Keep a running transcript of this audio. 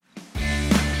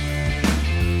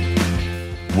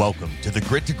Welcome to the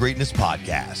Grit to Greatness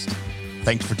podcast.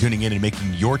 Thanks for tuning in and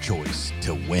making your choice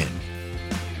to win.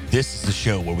 This is the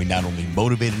show where we not only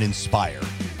motivate and inspire,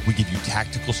 we give you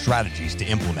tactical strategies to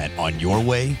implement on your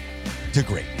way to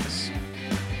greatness.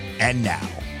 And now,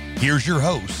 here's your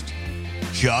host,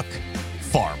 Chuck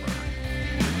Farmer.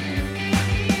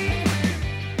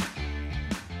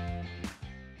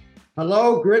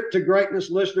 Hello, Grit to Greatness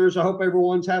listeners. I hope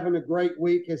everyone's having a great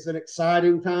week. It's an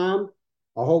exciting time.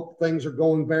 I hope things are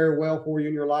going very well for you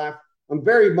in your life. I'm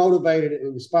very motivated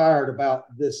and inspired about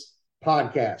this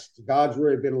podcast. God's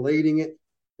really been leading it,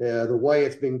 the way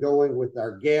it's been going with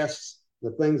our guests,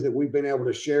 the things that we've been able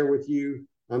to share with you.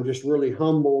 I'm just really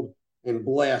humbled and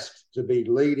blessed to be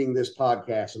leading this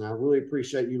podcast. And I really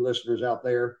appreciate you listeners out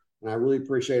there. And I really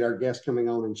appreciate our guests coming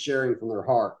on and sharing from their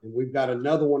heart. And we've got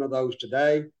another one of those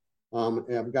today.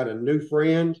 I've got a new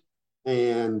friend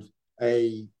and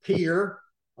a peer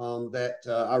that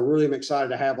I really am excited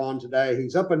to have on today.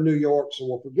 He's up in New York, so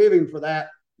we'll forgive him for that,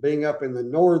 being up in the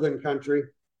northern country.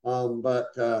 But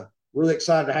really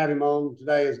excited to have him on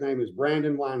today. His name is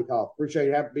Brandon Weinkauf. Appreciate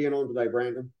you being on today,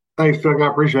 Brandon. Thanks, Chuck. I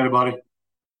appreciate it, buddy.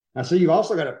 I see you've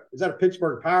also got is that a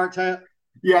Pittsburgh Pirates hat?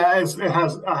 Yeah,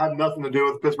 I have nothing to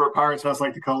do with Pittsburgh Pirates. That's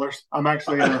like the colors. I'm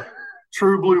actually a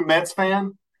true blue Mets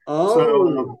fan.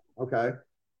 Oh, okay.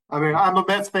 I mean, I'm a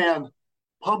Mets fan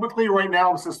publicly right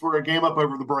now since we're a game up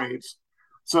over the Braves.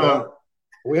 So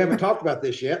we haven't talked about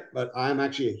this yet, but I'm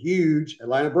actually a huge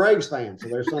Atlanta Braves fan. So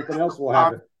there's something else we'll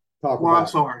have to talk about. I'm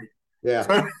sorry.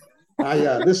 Yeah.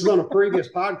 This is on a previous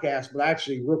podcast, but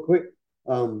actually real quick,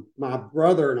 my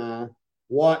brother and I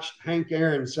watched Hank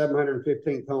Aaron's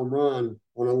 715th home run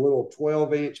on a little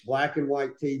 12-inch black and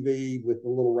white TV with the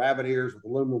little rabbit ears with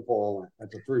aluminum foil on it.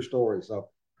 That's a true story. So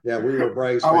yeah, we were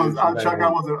Braves fans. Chuck, I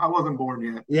wasn't born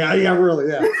yet. Yeah,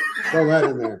 really. Yeah. Throw that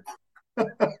in there.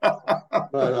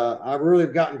 But I really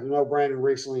have gotten to know Brandon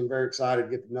recently and very excited to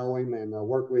get to know him and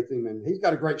work with him. And he's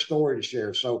got a great story to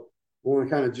share. So we want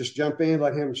to kind of just jump in,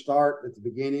 let him start at the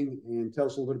beginning and tell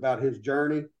us a little bit about his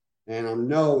journey. And I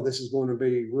know this is going to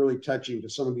be really touching to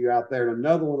some of you out there. And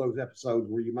another one of those episodes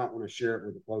where you might want to share it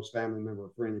with a close family member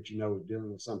or friend that you know is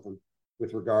dealing with something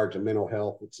with regard to mental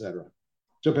health, etc.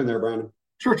 Jump in there, Brandon.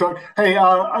 Sure, Chuck. Hey,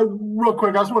 real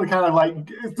quick, I just want to kind of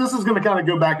this is going to kind of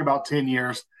go back about 10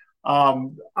 years.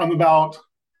 I'm about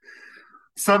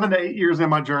 7 to 8 years in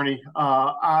my journey.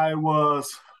 The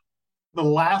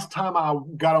last time I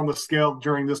got on the scale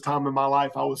during this time in my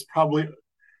life, I was probably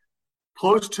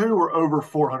close to or over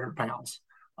 400 pounds.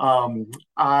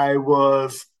 I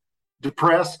was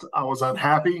depressed. I was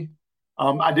unhappy.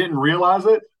 I didn't realize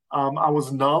it. I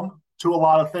was numb to a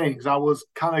lot of things. I was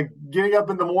kind of getting up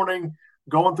in the morning,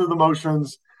 going through the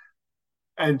motions,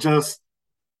 and just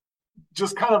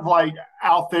kind of like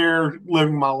out there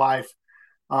living my life.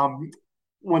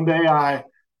 One day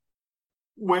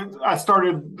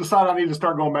decided I needed to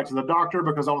start going back to the doctor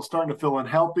because I was starting to feel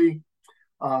unhealthy.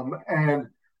 And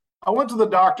I went to the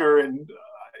doctor, and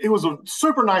he was a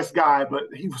super nice guy, but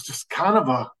he was just kind of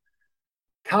a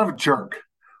jerk.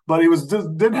 But he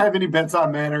didn't have any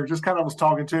bedside manner, just kind of was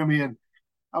talking to me. And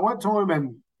I went to him,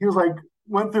 and he was like,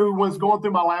 was going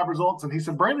through my lab results, and he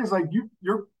said, Brandon, he's like,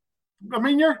 you're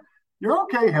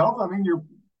okay health. I mean, your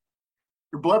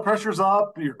blood pressure's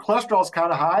up, your cholesterol's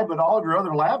kind of high, but all of your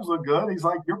other labs look good. He's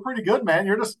like, you're pretty good, man.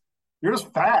 You're just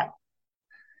fat.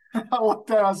 I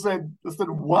looked at him, I said,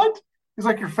 what? He's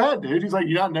like, you're fat, dude. He's like,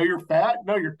 you not know you're fat?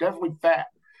 No, you're definitely fat.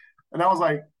 And I was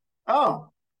like, oh.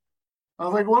 I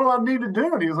was like, what do I need to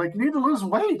do? And he was like, you need to lose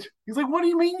weight. He's like, what do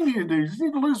you mean you need to do? You just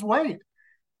need to lose weight.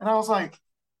 And I was like,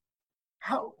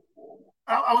 how?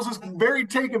 I was just very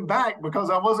taken back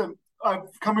because I wasn't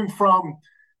coming from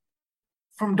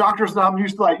doctors that I'm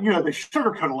used to, like, they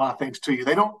sugarcoat a lot of things to you.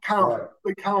 They don't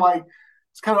they kind of like,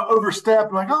 it's kind of overstep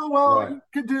and like, oh, well, right. You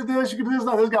could do this, you could do this.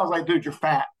 No, this guy was like, dude, you're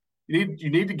fat. You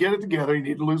need to get it together. You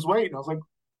need to lose weight. And I was like,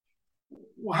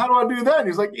 well, how do I do that? And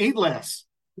he's like, eat less.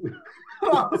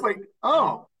 I was like,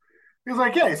 oh. He was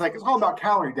like, yeah. He's like, it's all about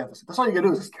calorie deficit. That's all you got to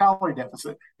do is calorie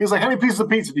deficit. He was like, how many pieces of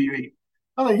pizza do you eat?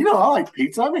 I was like, I like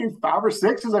pizza. I mean, 5 or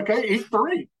 6. He's like, okay, eat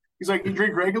 3. He's like, you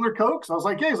drink regular Coke? So I was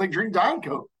like, yeah. He's like, drink Diet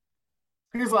Coke.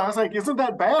 I was like, isn't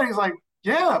that bad? He's like,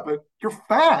 yeah, but you're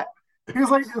fat. He was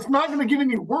like, it's not going to get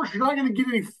any worse. You're not going to get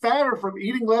any fatter from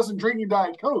eating less and drinking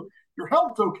Diet Coke. Your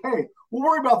health's okay. We'll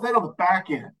worry about that on the back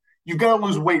end. You've got to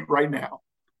lose weight right now.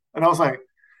 And I was like,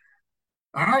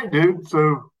 all right, dude.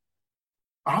 So,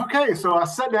 okay. So I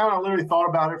sat down. I literally thought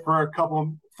about it for a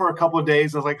couple of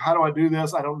days. I was like, how do I do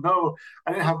this? I don't know.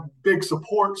 I didn't have big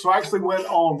support. So I actually I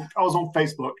was on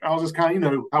Facebook. I was just kind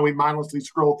of, how we mindlessly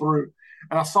scroll through.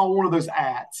 And I saw one of those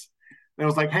ads. And it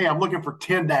was like, hey, I'm looking for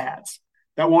 10 dads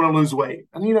that want to lose weight.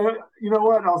 And you know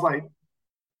what? I was like,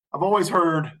 I've always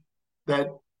heard that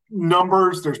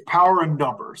there's power in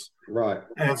numbers. Right.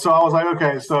 And so I was like,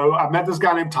 okay. So I met this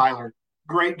guy named Tyler,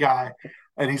 great guy.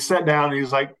 And he sat down and he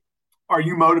was like, are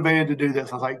you motivated to do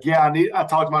this? I was like, yeah, I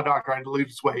talked to my doctor. I need to lose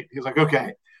this weight. He was like,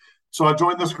 okay. So I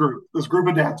joined this group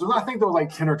of dads. I think there was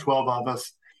like 10 or 12 of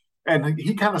us. And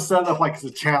he kind of set it up like it's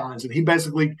a challenge. And he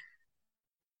basically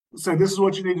said, this is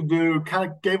what you need to do, kind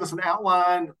of gave us an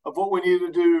outline of what we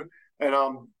needed to do. And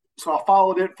so I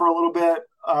followed it for a little bit,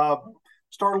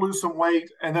 started to lose some weight.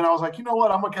 And then I was like, you know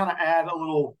what? I'm going to kind of add a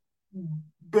little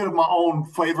bit of my own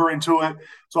flavor into it.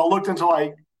 So I looked into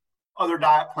like other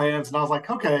diet plans and I was like,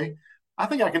 okay, I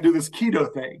think I can do this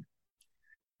keto thing.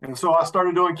 And so I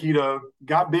started doing keto,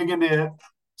 got big into it,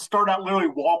 started out literally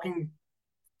walking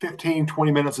 15,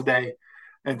 20 minutes a day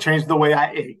and changed the way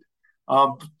I ate.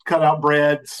 Cut out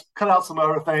breads, cut out some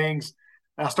other things.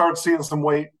 And I started seeing some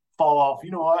weight fall off.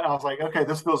 You know what? I was like, okay,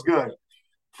 this feels good.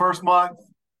 First month,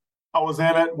 I was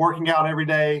in it, working out every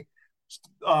day,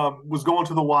 was going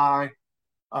to the Y,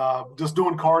 just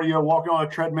doing cardio, walking on a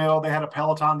treadmill. They had a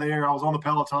Peloton there. I was on the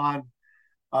Peloton.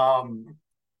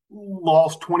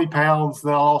 Lost 20 pounds,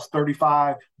 then I lost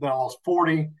 35, then I lost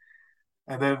 40,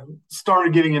 and then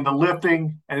started getting into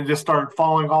lifting, and it just started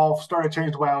falling off, started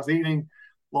changing the way I was eating,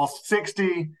 lost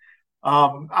 60.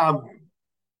 I'm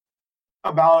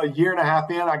about a year and a half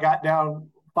in, I got down,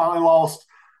 finally lost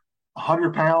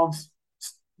 100 pounds.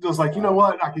 Just like, you know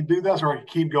what, I could do this or I could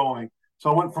keep going.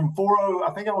 So I went from 40,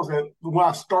 I think when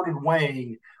I started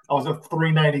weighing, I was at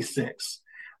 396.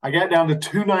 I got down to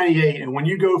 298. And when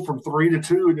you go from 3 to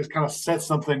 2, it just kind of sets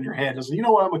something in your head. It's like, you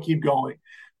know what, I'm going to keep going.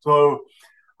 So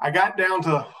I got down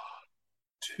to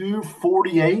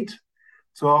 248.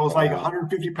 So I was like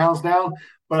 150 pounds down,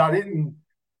 but I didn't.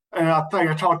 And I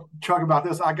think I talked to Chuck about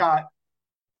this. I got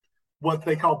what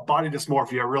they call body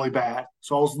dysmorphia really bad.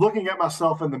 So I was looking at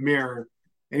myself in the mirror.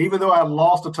 And even though I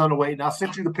lost a ton of weight, and I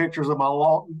sent you the pictures of my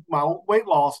weight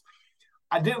loss,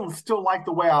 I didn't still like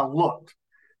the way I looked.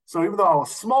 So even though I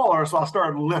was smaller, so I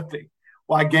started lifting.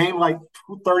 Well, I gained like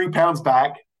 30 pounds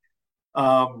back.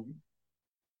 And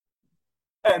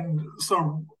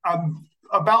so I'm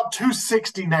about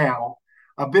 260 now.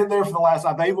 I've been there for the last,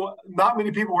 not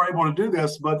many people were able to do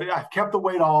this, but I've kept the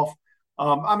weight off.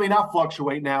 I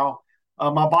fluctuate now.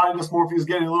 My body dysmorphia is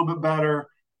getting a little bit better.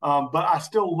 But I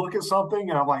still look at something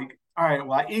and I'm like, all right,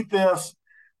 well, I eat this.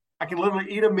 I can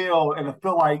literally eat a meal and I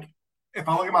feel like if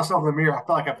I look at myself in the mirror, I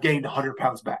feel like I've gained 100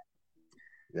 pounds back.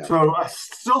 Yeah. So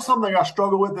still something I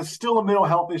struggle with. It's still a mental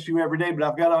health issue every day, but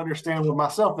I've got to understand with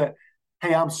myself that,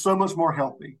 hey, I'm so much more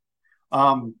healthy.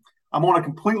 I'm on a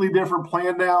completely different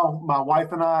plan now. My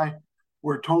wife and I,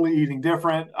 we're totally eating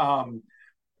different. I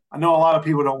know a lot of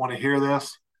people don't want to hear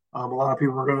this. A lot of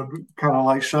people are going to kind of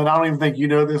like shun. I don't even think you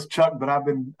know this, Chuck, but I've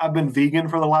been vegan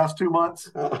for the last 2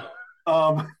 months.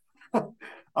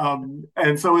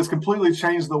 And so it's completely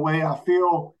changed the way I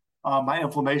feel. My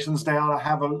inflammation's down. I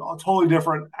have a totally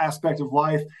different aspect of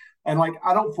life. And like,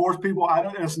 I don't force people.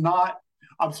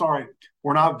 I'm sorry,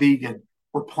 we're not vegan.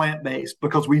 We're plant-based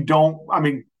because we don't,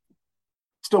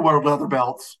 still wear leather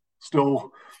belts,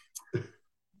 still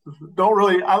don't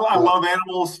really, I love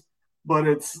animals, but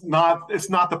it's not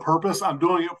the purpose. I'm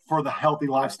doing it for the healthy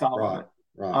lifestyle of it.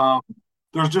 Right.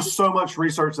 There's just so much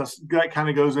research that kind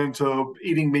of goes into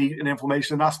eating meat and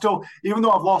inflammation. I still, even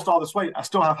though I've lost all this weight, I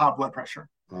still have high blood pressure.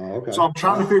 Oh, okay. So I'm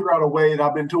trying to figure out a way that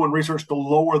I've been doing research to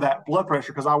lower that blood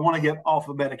pressure because I want to get off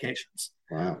of medications.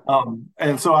 Wow.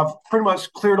 And so I've pretty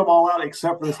much cleared them all out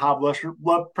except for this high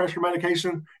blood pressure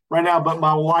medication right now. But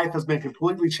my life has been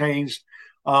completely changed.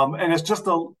 And it's just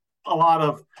a lot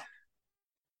of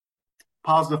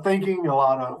positive thinking, a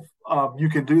lot of you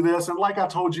can do this. And like I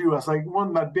told you, I was like, one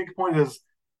of my big point is,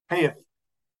 hey, if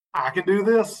I can do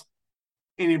this,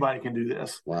 anybody can do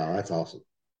this. Wow, that's awesome.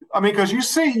 Because you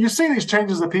see these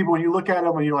changes of people, and you look at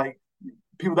them, and you're like,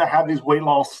 people that have these weight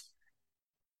loss,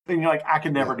 and you're like, I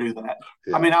can never do that.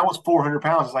 Yeah. I was 400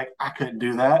 pounds. It's like, I couldn't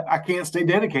do that. I can't stay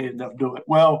dedicated enough to do it.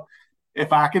 Well,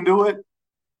 if I can do it,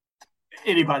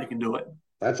 anybody can do it.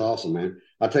 That's awesome, man.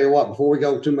 I'll tell you what, before we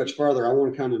go too much further, I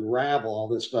want to kind of unravel all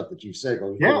this stuff that you said.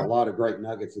 Because you put a lot of great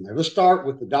nuggets in there. Let's start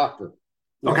with the doctor.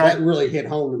 Okay. That really hit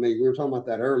home to me. We were talking about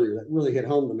that earlier. That really hit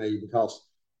home to me because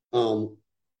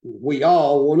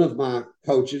one of my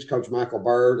coaches, Coach Michael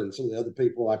Bird, and some of the other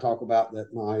people I talk about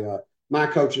that my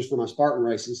coaches for my Spartan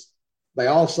races, they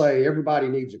all say everybody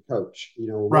needs a coach.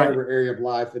 Whatever area of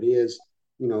life it is,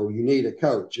 you need a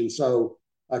coach. And so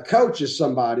a coach is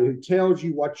somebody who tells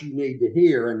you what you need to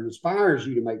hear and inspires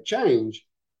you to make change.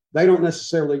 They don't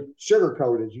necessarily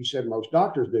sugarcoat, as you said, most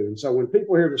doctors do. And so when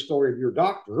people hear the story of your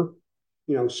doctor,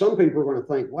 some people are going to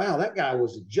think, wow, that guy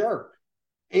was a jerk.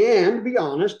 And to be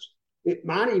honest, it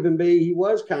might even be he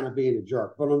was kind of being a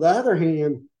jerk. But on the other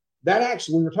hand, that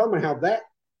actually, when we're talking about how that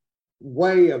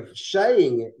way of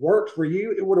saying it worked for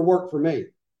you, it would have worked for me.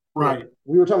 Right.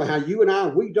 We were talking about how you and I,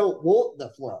 we don't want the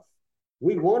fluff.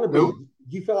 We want to be. Nope.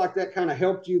 Do you feel like that kind of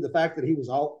helped you? The fact that he was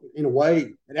all, in a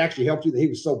way, it actually helped you that he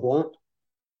was so blunt?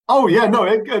 Oh, yeah, no,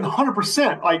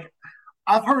 100%. Like,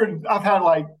 I've had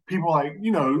like people like,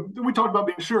 we talked about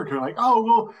being sugarcoat, like, oh,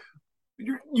 well,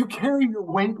 you carry your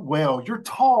weight well. You're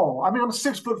tall. I mean, I'm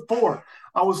 6'4".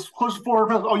 I was close to 400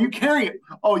 pounds. Oh, you carry it.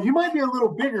 Oh, you might be a little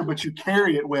bigger, but you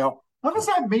carry it well. What does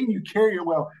that mean, you carry it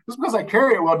well? Just because I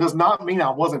carry it well does not mean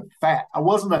I wasn't fat. I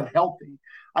wasn't unhealthy.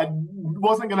 I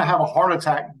wasn't going to have a heart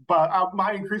attack, but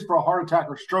my increase for a heart attack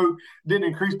or stroke didn't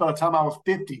increase by the time I was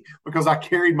 50 because I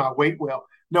carried my weight well.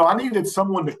 No, I needed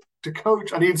someone to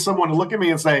coach. I needed someone to look at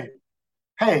me and say,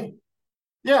 hey,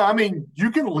 yeah, I mean, you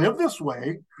can live this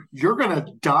way. You're going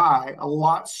to die a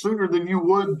lot sooner than you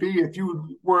would be if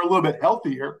you were a little bit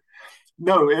healthier.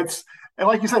 No, and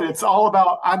like you said, it's all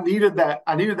about, I needed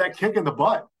that kick in the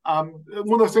butt. One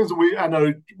of those things that I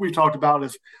know we talked about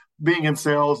is being in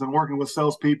sales and working with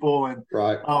salespeople, and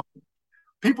right.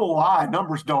 People lie,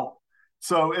 numbers don't.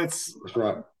 So that's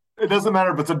right. It doesn't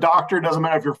matter if it's a doctor, it doesn't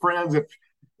matter if you're friends.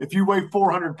 If you weigh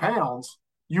 400 pounds,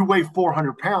 you weigh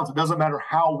 400 pounds. It doesn't matter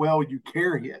how well you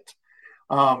carry it.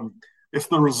 It's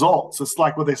the results. It's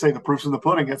like what they say, the proof's in the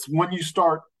pudding. It's when you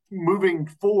start moving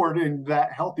forward in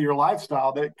that healthier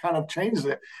lifestyle that kind of changes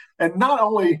it. And not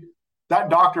only that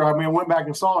doctor, I went back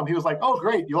and saw him. He was like, oh,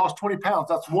 great, you lost 20 pounds.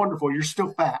 That's wonderful. You're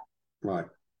still fat. Right.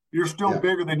 You're still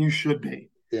bigger than you should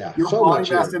be. Yeah. Your body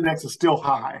mass index is still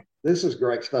high. This is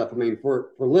great stuff. I mean,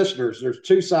 for listeners, there's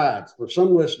two sides. For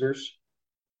some listeners,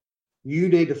 you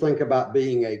need to think about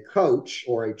being a coach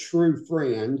or a true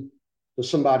friend to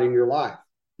somebody in your life.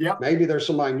 Yeah. Maybe there's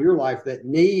somebody in your life that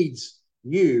needs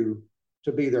you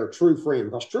to be their true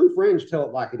friend, because true friends tell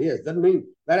it like it is. Doesn't mean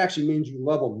that actually means you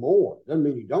love them more. Doesn't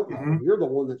mean you don't love them. You're the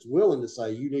one that's willing to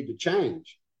say you need to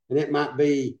change. And it might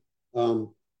be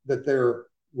that they're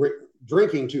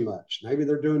drinking too much. Maybe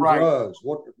they're doing drugs.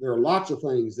 There are lots of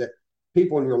things that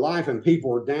people in your life, and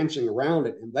people are dancing around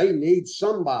it, and they need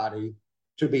somebody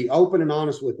to be open and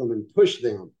honest with them and push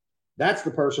them. That's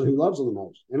the person who loves them the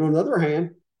most. And on the other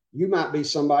hand, you might be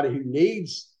somebody who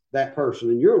needs that person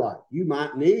in your life. You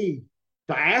might need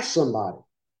to ask somebody,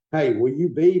 hey, will you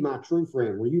be my true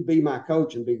friend? Will you be my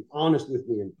coach and be honest with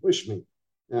me and push me,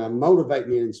 motivate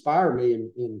me and inspire me?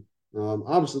 And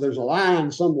obviously there's a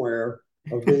line somewhere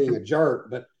of being a jerk,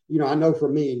 but I know for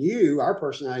me and you, our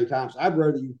personality types, I'd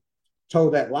rather you toe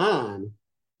that line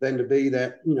than to be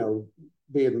that,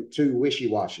 being too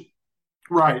wishy-washy.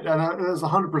 Right. And that's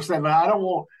 100%. I don't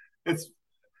want,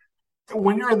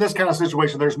 when you're in this kind of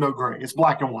situation, there's no gray. It's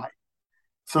black and white.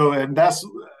 So, and that's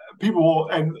people,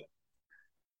 and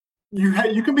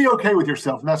you can be okay with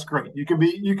yourself, and that's great. You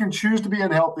can choose to be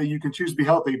unhealthy. You can choose to be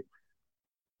healthy,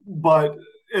 but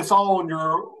it's all on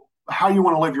how you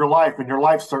want to live your life and your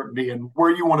life certainty and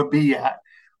where you want to be at.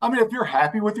 I mean, if you're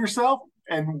happy with yourself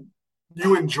and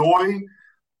you enjoy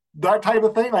that type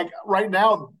of thing, like right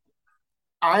now,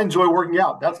 I enjoy working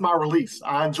out. That's my release.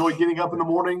 I enjoy getting up in the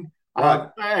morning.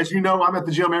 As you know, I'm at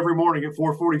the gym every morning at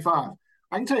 4:45.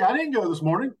 I can tell you, I didn't go this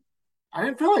morning. I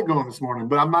didn't feel like going this morning,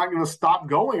 but I'm not going to stop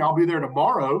going. I'll be there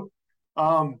tomorrow.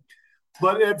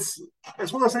 But it's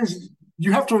one of those things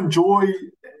you have to enjoy.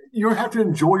 You have to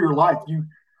enjoy your life.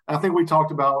 I think we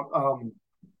talked about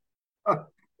a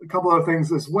couple other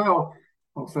things as well.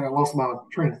 I'll say I lost my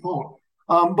train of thought.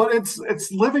 But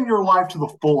it's living your life to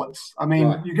the fullest. I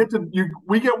mean,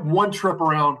 we get one trip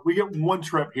around. We get one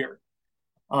trip here.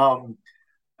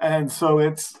 And so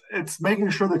it's making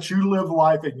sure that you live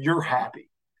life and you're happy.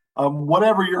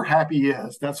 Whatever your happy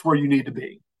is, that's where you need to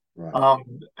be. Right.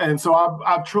 And so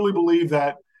I truly believe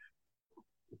that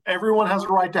everyone has a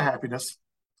right to happiness.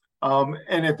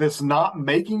 And if it's not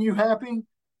making you happy,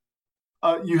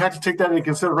 you have to take that into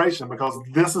consideration, because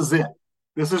this is it.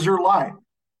 This is your life.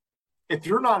 If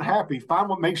you're not happy, find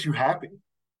what makes you happy.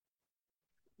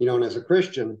 And as a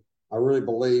Christian, I really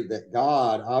believe that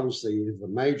God obviously is a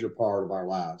major part of our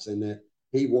lives, and that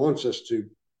he wants us to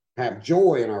have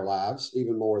joy in our lives,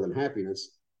 even more than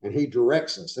happiness. And he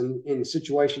directs us. And in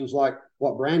situations like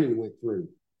what Brandon went through,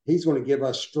 he's going to give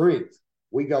us strength.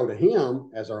 We go to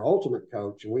him as our ultimate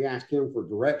coach, and we ask him for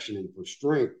direction and for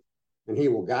strength, and he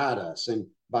will guide us. And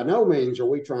by no means are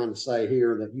we trying to say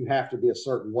here that you have to be a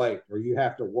certain weight or you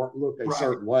have to look a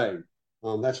certain way.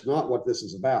 That's not what this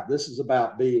is about. This is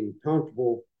about being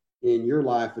comfortable in your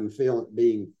life and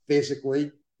being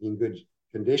physically in good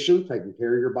condition, taking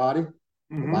care of your body,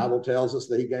 The Bible tells us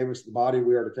that he gave us the body,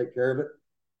 we are to take care of it.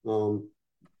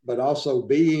 But also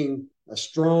being a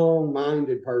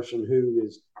strong-minded person who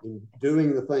is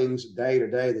doing the things day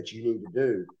to day that you need to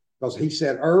do. Because he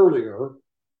said earlier,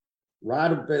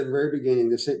 right at the very beginning,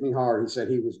 this hit me hard. He said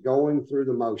he was going through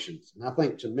the motions. And I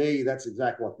think to me, that's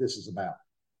exactly what this is about.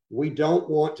 We don't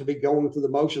want to be going through the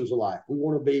motions of life. We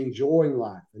want to be enjoying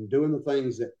life and doing the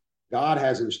things that God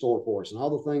has in store for us and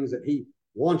all the things that he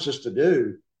wants us to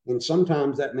do. And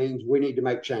sometimes that means we need to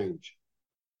make change.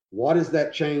 What is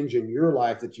that change in your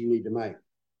life that you need to make?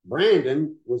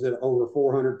 Brandon was at over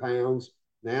 400 pounds.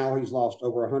 Now he's lost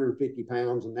over 150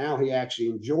 pounds. And now he actually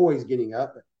enjoys getting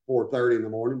up at 4:30 in the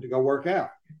morning to go work out.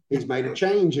 He's made a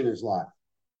change in his life.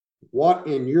 What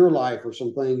in your life are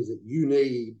some things that you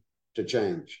need to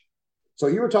change? So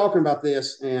you were talking about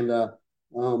this, and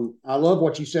I love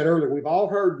what you said earlier. We've all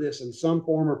heard this in some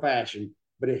form or fashion,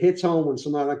 but it hits home when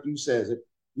somebody like you says it.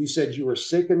 You said you were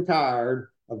sick and tired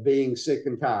of being sick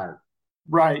and tired.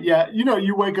 Right. Yeah.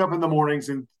 You wake up in the mornings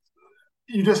and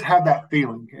you just have that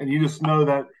feeling, and you just know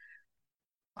that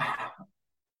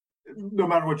no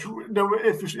matter what,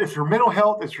 if your mental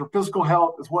health, it's your physical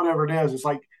health, it's whatever it is, it's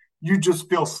like you just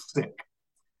feel sick.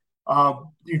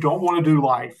 You don't want to do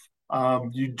life.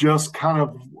 You just kind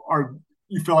of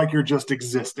you feel like you're just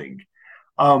existing.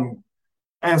 And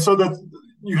so that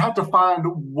you have to find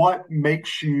what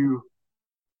makes you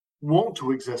want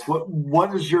to exist.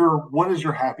 What is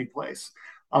your happy place?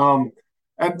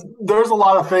 And there's a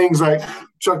lot of things that,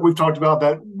 Chuck, we've talked about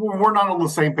that we're not on the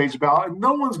same page about, and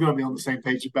no one's going to be on the same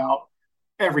page about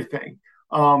everything.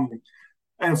 And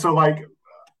so, like,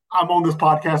 I'm on this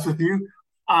podcast with you.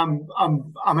 I'm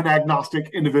an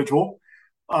agnostic individual.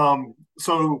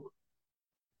 So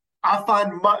I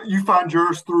find you find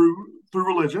yours through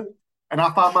religion, and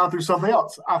I find mine through something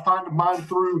else. I find mine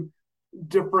through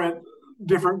different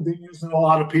views than a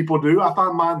lot of people do. I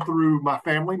find mine through my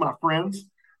family, my friends,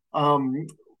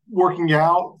 working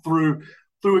out, through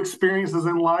experiences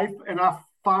in life, and I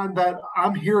find that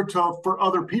I'm here for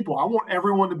other people. I want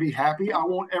everyone to be happy. I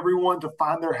want everyone to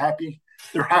find their happy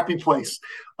place.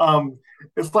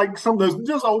 It's like some of those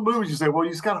just old movies. You say, well,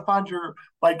 you just got to find your,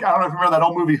 like, I don't know if you remember that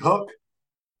old movie Hook.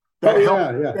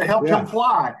 That helped him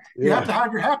fly. You have to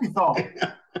have your happy thought.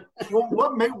 Well,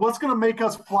 what's going to make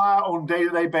us fly on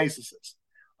day-to-day basis?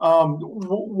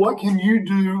 What can you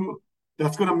do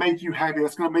that's going to make you happy?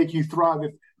 That's going to make you thrive.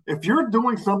 If you're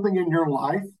doing something in your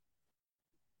life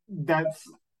that's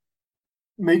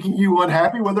making you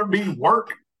unhappy, whether it be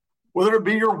work, whether it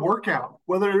be your workout,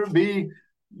 whether it be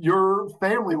your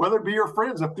family, whether it be your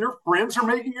friends, if your friends are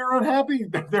making you unhappy,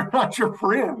 they're not your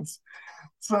friends.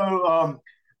 So,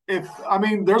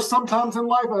 there's sometimes in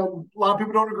life, a lot of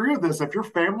people don't agree with this. If your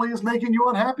family is making you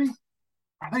unhappy,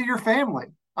 are they your family?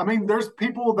 There's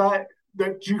people that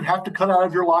you have to cut out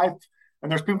of your life, and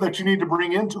there's people that you need to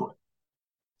bring into it.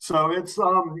 So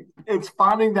it's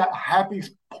finding that happy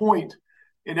point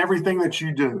in everything that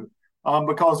you do,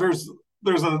 because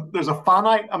there's a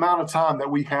finite amount of time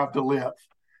that we have to live,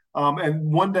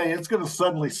 and one day it's going to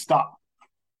suddenly stop.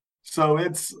 So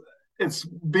it's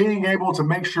being able to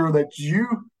make sure that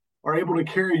you are able to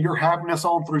carry your happiness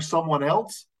on through someone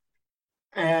else,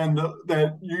 and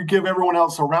that you give everyone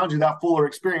else around you that fuller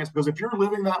experience. Because if you're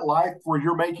living that life where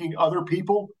you're making other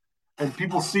people, and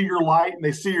people see your light and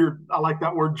they see I like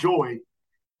that word, joy,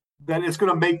 then it's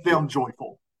going to make them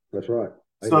joyful. That's right.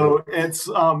 So it's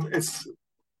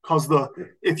because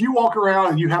if you walk around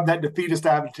and you have that defeatist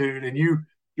attitude and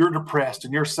you're depressed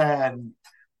and you're sad,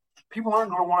 people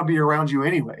aren't going to want to be around you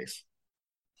anyways,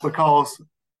 because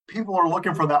people are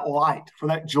looking for that light, for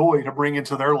that joy to bring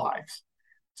into their lives.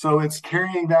 So it's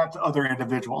carrying that to other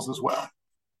individuals as well.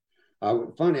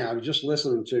 Funny, I was just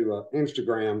listening to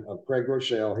Instagram of Craig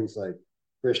Rochelle. He's a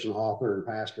Christian author and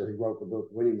pastor. He wrote the book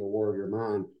Winning the War of Your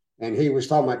Mind. And he was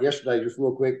talking about yesterday, just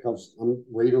real quick, because I'm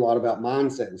reading a lot about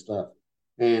mindset and stuff.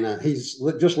 And he's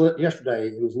just yesterday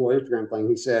in his little Instagram thing,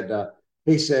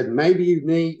 he said, maybe you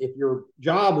need, if your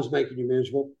job is making you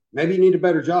miserable, maybe you need a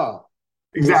better job.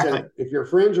 Exactly. Said, if your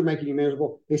friends are making you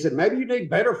miserable, he said, maybe you need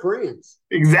better friends.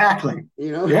 Exactly.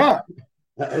 Yeah.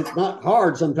 It's not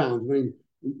hard sometimes.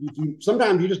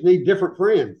 Sometimes you just need different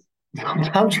friends.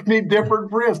 Sometimes you need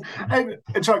different friends. And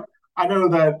Chuck, I know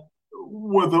that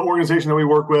with the organization that we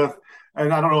work with,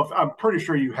 and I don't know if I'm pretty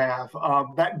sure you have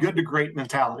that good to great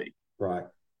mentality. Right.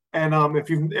 And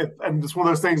and it's one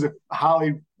of those things that I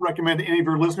highly recommend to any of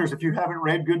your listeners. If you haven't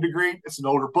read Good to Great, it's an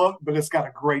older book, but it's got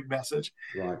a great message.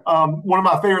 Right. One of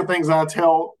my favorite things that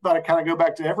I kind of go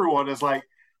back to everyone is like,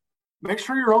 make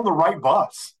sure you're on the right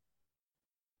bus.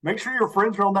 Make sure your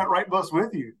friends are on that right bus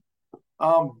with you.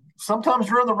 sometimes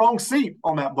you're in the wrong seat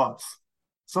on that bus.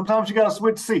 Sometimes you got to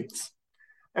switch seats.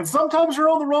 And sometimes you're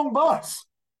on the wrong bus.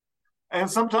 And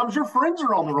sometimes your friends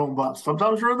are on the wrong bus.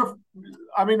 Sometimes you're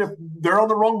if they're on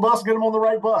the wrong bus, get them on the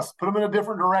right bus, put them in a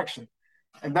different direction.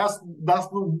 And that's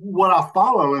what I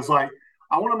follow is like,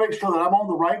 I want to make sure that I'm on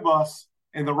the right bus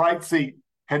in the right seat,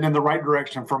 heading in the right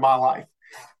direction for my life.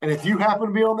 And if you happen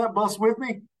to be on that bus with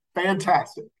me,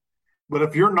 fantastic. But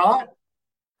if you're not,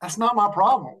 that's not my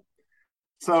problem.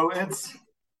 So if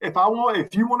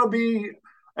you want to be,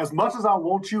 as much as I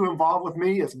want you involved with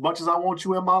me, as much as I want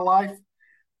you in my life,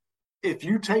 if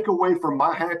you take away from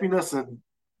my happiness and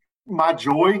my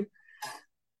joy,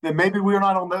 then maybe we're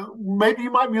not maybe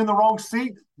you might be in the wrong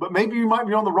seat, but maybe you might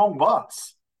be on the wrong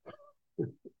bus.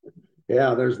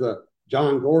 Yeah, there's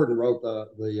John Gordon wrote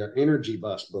the Energy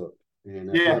Bus book. And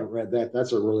if you haven't read that,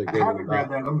 that's a really good one. I haven't read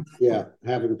that. Yeah,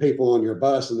 having people on your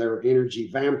bus and they're energy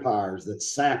vampires that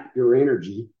sap your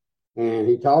energy. And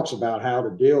he talks about how to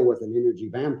deal with an energy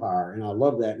vampire. And I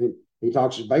love that. And he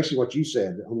talks basically what you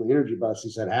said on the energy bus.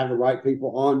 He said, have the right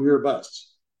people on your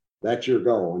bus. That's your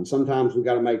goal. And sometimes we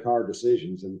got to make hard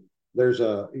decisions. And there's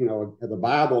the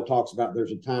Bible talks about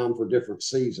there's a time for different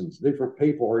seasons. Different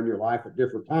people are in your life at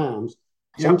different times.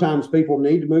 Sometimes people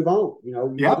need to move on. You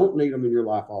don't need them in your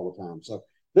life all the time. So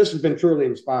this has been truly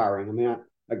inspiring.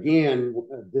 I mean,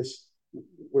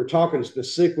 we're talking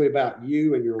specifically about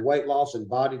you and your weight loss and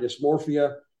body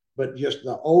dysmorphia, but just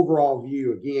the overall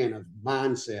view, again, of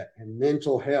mindset and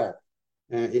mental health.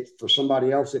 And for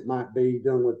somebody else, it might be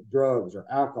dealing with drugs or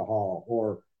alcohol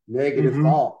or negative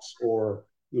thoughts or,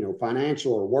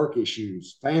 financial or work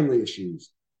issues, family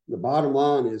issues. The bottom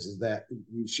line is that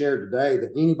you shared today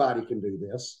that anybody can do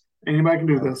this. Anybody can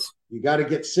do this. You got to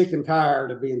get sick and tired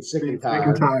of being sick and tired. Sick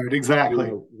and tired,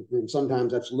 exactly. And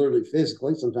sometimes that's literally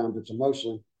physically, sometimes it's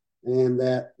emotionally. And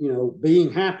that,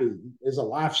 being happy is a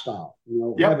lifestyle,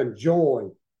 having joy.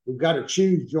 We've got to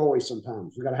choose joy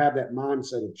sometimes. We've got to have that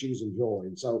mindset of choosing joy.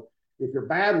 And so if you're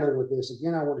battling with this,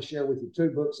 again, I want to share with you 2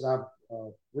 books that I've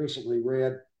recently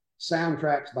read.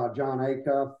 Soundtracks by John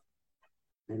Acuff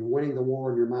and Winning the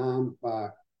War in Your Mind by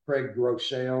Craig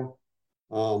Groeschel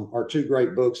are 2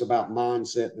 great books about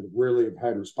mindset that really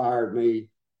have inspired me.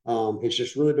 It's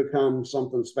just really become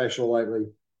something special lately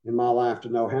in my life to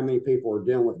know how many people are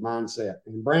dealing with mindset.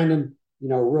 And Brandon,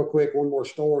 real quick, one more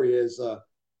story is I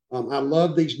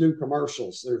love these new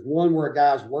commercials. There's one where a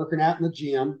guy's working out in the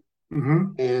gym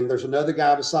and there's another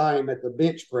guy beside him at the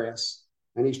bench press.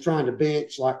 And he's trying to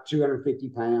bench like 250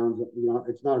 pounds.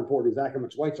 It's not important exactly how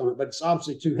much weight's on it, but it's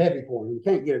obviously too heavy for him. He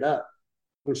can't get it up.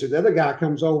 And so the other guy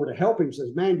comes over to help him and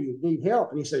says, man, do you need help?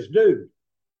 And he says, dude,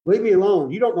 leave me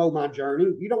alone. You don't know my journey.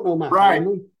 You don't know my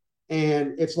family.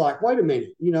 And it's like, wait a minute,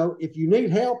 if you need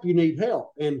help, you need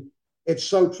help. And it's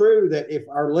so true that if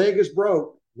our leg is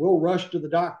broke, we'll rush to the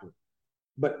doctor.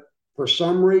 But for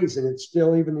some reason, it's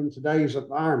still, even in today's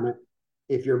environment,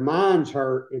 if your mind's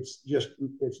hurt,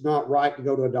 it's not right to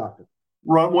go to a doctor.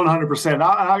 Right, 100%.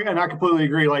 I completely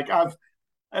agree. Like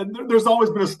there's always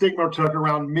been a stigma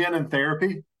around men in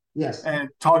therapy. Yes. And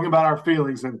talking about our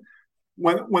feelings. And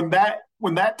when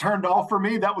that turned off for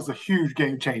me, that was a huge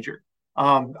game changer.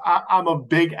 I'm a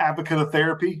big advocate of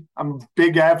therapy. I'm a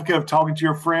big advocate of talking to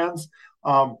your friends.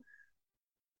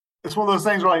 It's one of those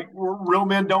things where real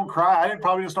men don't cry. I didn't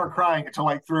probably just start crying until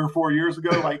like 3 or 4 years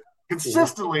ago,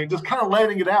 consistently, and just kind of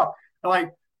letting it out.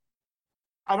 And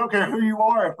I don't care who you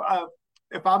are.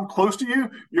 If I'm close to you,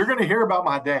 you're going to hear about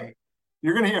my day.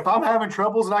 You're going to hear, if I'm having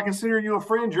troubles and I consider you a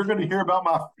friend, you're going to hear about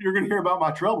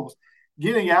my troubles.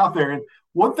 Getting out there. And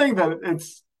one thing that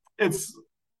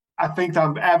I think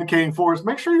I'm advocating for is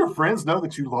make sure your friends know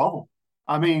that you love them.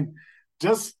 I mean,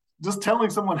 just telling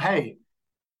someone, hey,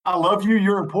 I love you,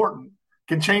 you're important,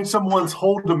 can change someone's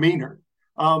whole demeanor.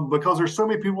 Because there's so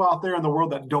many people out there in the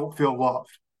world that don't feel loved.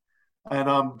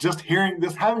 And just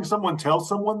having someone tell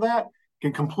someone that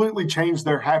can completely change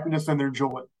their happiness and their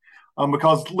joy.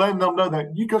 Because letting them know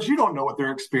that because you don't know what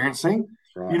they're experiencing,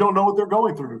 you don't know what they're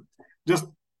going through. Just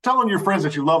telling your friends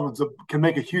that you love them can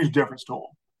make a huge difference to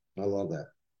them. I love that.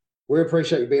 We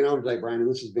appreciate you being on today, Brandon.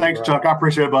 This has been Thanks, great. Chuck. I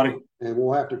appreciate it, buddy. And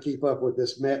we'll have to keep up with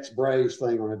this Mets Braves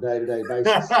thing on a day-to-day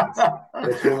basis.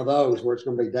 It's one of those where it's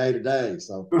going to be day-to-day.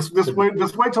 So just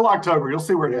wait till October. You'll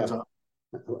see where it ends up.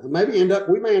 We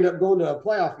may end up going to a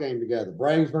playoff game together.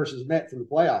 Braves versus Mets in the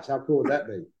playoffs. How cool would that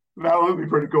be? That would be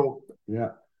pretty cool.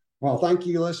 Yeah. Well, thank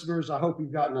you, listeners. I hope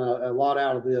you've gotten a lot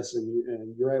out of this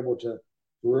and you're able to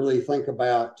really think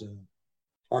about,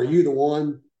 are you the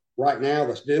one right now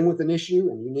that's dealing with an issue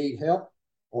and you need help?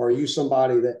 Or are you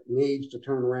somebody that needs to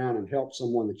turn around and help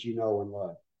someone that you know and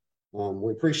love?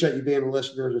 We appreciate you being a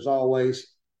listener as always.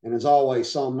 And as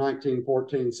always, Psalm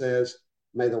 19:14 says,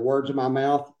 may the words of my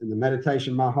mouth and the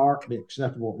meditation of my heart be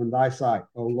acceptable in thy sight,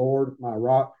 O Lord, my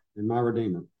rock and my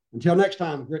redeemer. Until next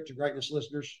time, Grit to Greatness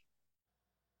listeners.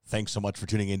 Thanks so much for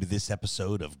tuning into this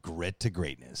episode of Grit to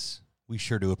Greatness. We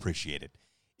sure do appreciate it.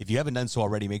 If you haven't done so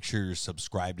already, make sure you're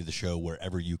subscribed to the show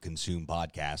wherever you consume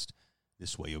podcasts.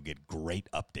 This way you'll get great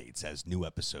updates as new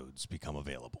episodes become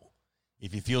available.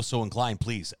 If you feel so inclined,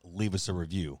 please leave us a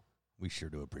review. We sure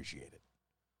do appreciate it.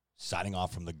 Signing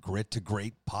off from the Grit to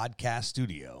Great podcast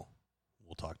studio.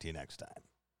 We'll talk to you next time.